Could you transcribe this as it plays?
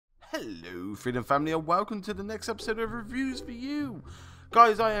Hello Freedom Family and welcome to the next episode of Reviews for You.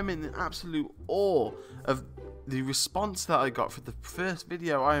 Guys, I am in absolute awe of the response that I got for the first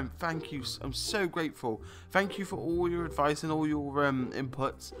video. I'm so grateful. Thank you for all your advice and all your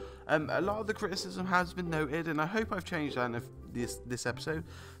inputs. A lot of the criticism has been noted and I hope I've changed that in this episode.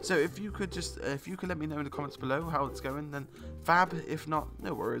 So if you could let me know in the comments below how it's going, then fab. If not,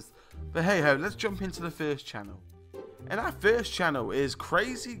 no worries. But hey ho, let's jump into the first channel. And our first channel is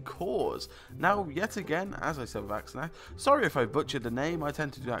CrazyCorrs. Now, yet again, as I said with accident, sorry if I butchered the name, I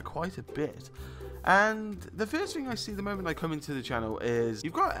tend to do that quite a bit. And the first thing I see the moment I come into the channel is,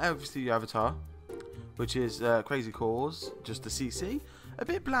 you've got obviously your avatar, which is CrazyCorrs, just the CC. A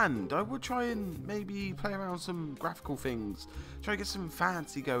bit bland. I would try and maybe play around some graphical things, try to get some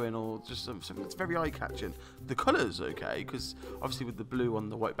fancy going, or just something that's very eye-catching. The colours okay, because obviously with the blue on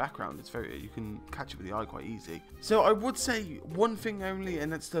the white background, you can catch it with the eye quite easy. So I would say one thing only,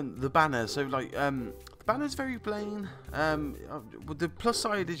 and that's the banner. So like the banner's very plain. The plus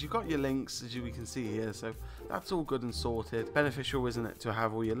side is you've got your links, as we can see here, so that's all good and sorted. Beneficial, isn't it, to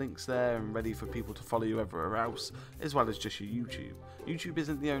have all your links there and ready for people to follow you everywhere else, as well as just your YouTube. YouTube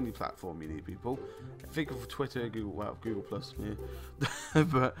isn't the only platform you need, people. Think of Twitter, Google Plus, yeah.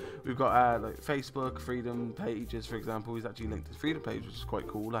 But we've got like Facebook, Freedom pages, for example. He's actually linked his Freedom page, which is quite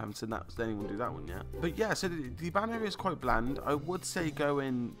cool. I haven't seen anyone do that one yet. But yeah, so the banner is quite bland. I would say go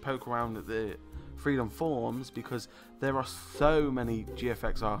and poke around at the Freedom forums, because there are so many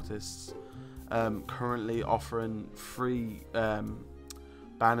GFX artists currently offering free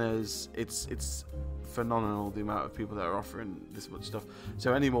banners. It's phenomenal the amount of people that are offering this much stuff.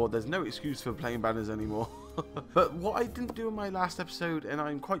 So anymore, there's no excuse for playing banners anymore. But what I didn't do in my last episode, and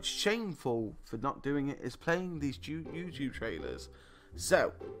I'm quite shameful for not doing it, is playing these YouTube trailers.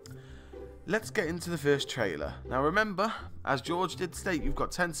 So let's get into the first trailer. Now remember, as George did state, you've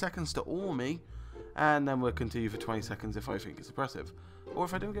got 10 seconds to awe me, and then we'll continue for 20 seconds if I think it's impressive, or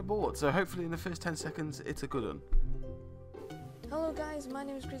if I don't get bored. So hopefully in the first 10 seconds it's a good one. Hello guys, my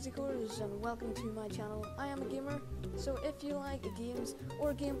name is CrazyCorrs and welcome to my channel. I am a gamer, so if you like games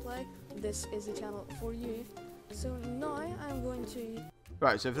or gameplay, this is the channel for you. So now I'm going to...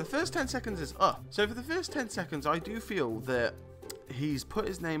 Right, so for the first 10 seconds is up. So for the first 10 seconds I do feel that he's put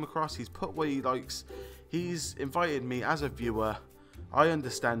his name across, he's put what he likes, he's invited me as a viewer. I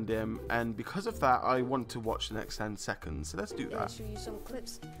understand him, and because of that, I want to watch the next 10 seconds. So let's do that. I'll show you some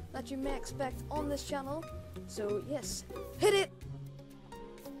clips that you may expect on this channel. So yes, hit it!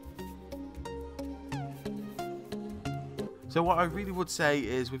 So what I really would say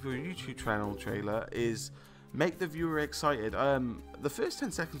is, with your YouTube channel trailer, is make the viewer excited. The first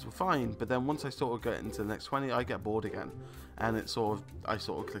 10 seconds were fine, but then once I sort of get into the next 20, I get bored again, and I sort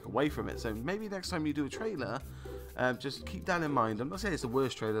of click away from it. So maybe next time you do a trailer, just keep that in mind. I'm not saying it's the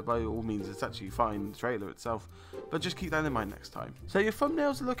worst trailer, by all means, it's actually fine, the trailer itself, but just keep that in mind next time. So your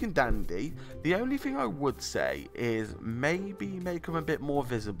thumbnails are looking dandy. The only thing I would say is maybe make them a bit more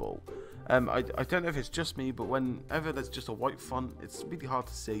visible. I don't know if it's just me, but whenever there's just a white font, it's really hard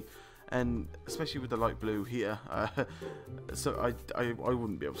to see, and especially with the light blue here, so I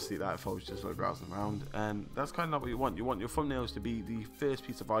wouldn't be able to see that if I was just like browsing around, and that's kind of not what you want. You want your thumbnails to be the first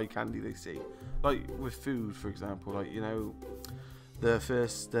piece of eye candy they see, like with food, for example, like, you know, the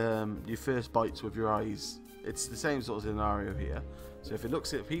first your first bites with your eyes. It's the same sort of scenario here. So if it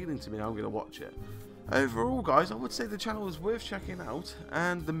looks appealing to me, I'm going to watch it. Overall, guys, I would say the channel is worth checking out,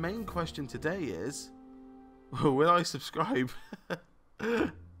 and the main question today is, will I subscribe?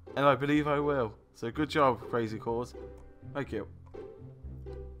 And I believe I will. So good job, CrazyCorrs. Thank you.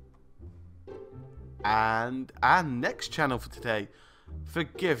 And our next channel for today,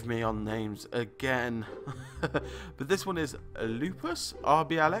 forgive me on names again, but this one is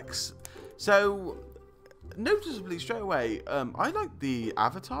LopousRBLX. So noticeably straight away, I like the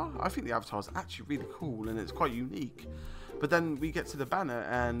avatar. I think the avatar is actually really cool and it's quite unique. But then we get to the banner,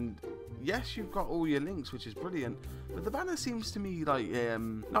 and yes, you've got all your links, which is brilliant, but the banner seems to me like,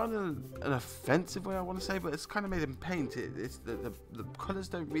 not in an offensive way I want to say, but it's kind of made in paint. It's the colours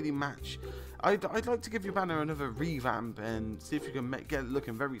don't really match. I'd like to give your banner another revamp and see if you can get it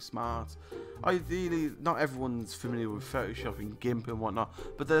looking very smart. Ideally, not everyone's familiar with Photoshop and GIMP and whatnot,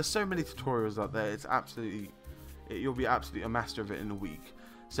 but there's so many tutorials out there, it's you'll be absolutely a master of it in a week.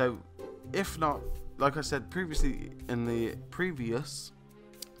 So if not, like I said previously in the previous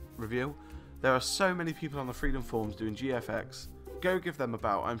review, there are so many people on the Freedom forums doing GFX. Go give them a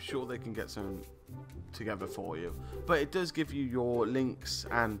bout. I'm sure they can get some together for you. But it does give you your links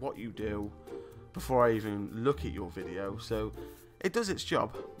and what you do before I even look at your video. So it does its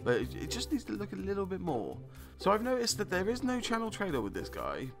job, but it just needs to look a little bit more. So I've noticed that there is no channel trailer with this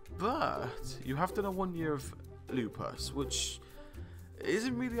guy, but you have done a 1 year of Lupus, which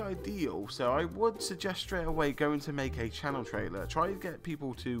isn't really ideal. So I would suggest straight away going to make a channel trailer. Try to get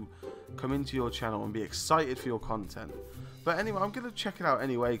people to come into your channel and be excited for your content. But anyway, I'm going to check it out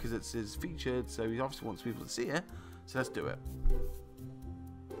anyway because it's featured, so he obviously wants people to see it. So let's do it.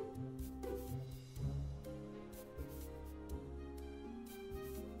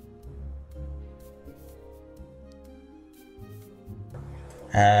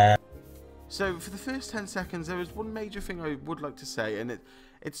 So for the first 10 seconds, there is one major thing I would like to say, and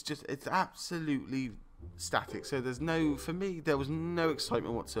it's absolutely static. So there's no, for me, there was no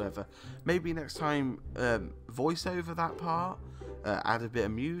excitement whatsoever. Maybe next time, voice over that part, add a bit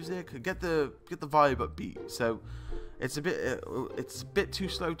of music, get the vibe upbeat. So it's a bit too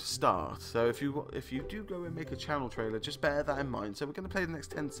slow to start. So if you do go and make a channel trailer, just bear that in mind. So we're going to play the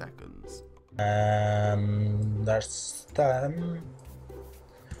next 10 seconds. There's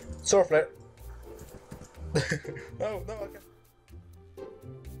sword flare. No,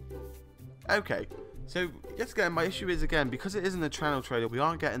 Okay, so yet again, my issue is because it isn't a channel trailer, we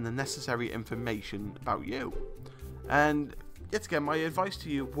aren't getting the necessary information about you. And yet again, my advice to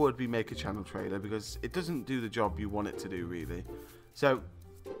you would be make a channel trailer because it doesn't do the job you want it to do, really. So,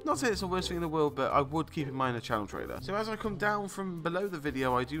 not saying it's the worst thing in the world, but I would keep in mind a channel trailer. So as I come down from below the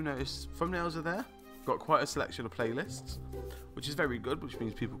video, I do notice thumbnails are there. Got quite a selection of playlists, which is very good, which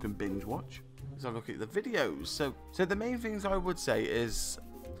means people can binge watch. So I look at the videos. So the main things I would say is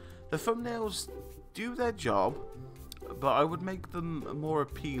the thumbnails do their job, but I would make them more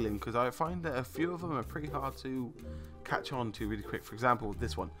appealing because I find that a few of them are pretty hard to catch on to really quick. For example,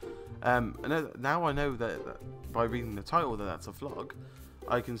 this one. Now I know that by reading the title that that's a vlog,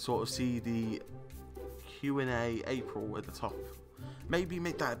 I can sort of see the Q&A April at the top. Maybe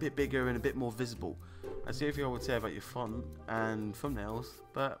make that a bit bigger and a bit more visible. That's the only thing I would say about your font and thumbnails.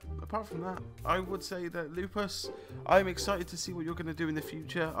 But apart from that, I would say that Lupus, I'm excited to see what you're going to do in the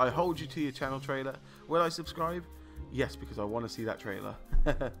future. I hold you to your channel trailer. Will I subscribe? Yes, because I want to see that trailer.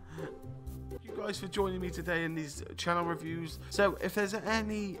 Thank you guys for joining me today in these channel reviews. So if there's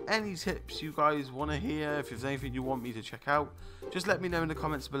any tips you guys want to hear, if there's anything you want me to check out, just let me know in the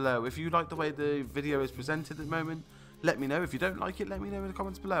comments below. If you like the way the video is presented at the moment, let me know. If you don't like it, let me know in the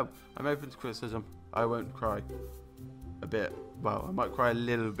comments below. I'm open to criticism. I won't cry a bit. Well, I might cry a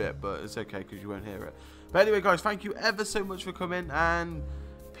little bit, but it's okay because you won't hear it. But anyway, guys, thank you ever so much for coming, and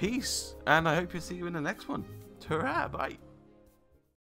peace. And I hope to see you in the next one. Ta-ra, bye.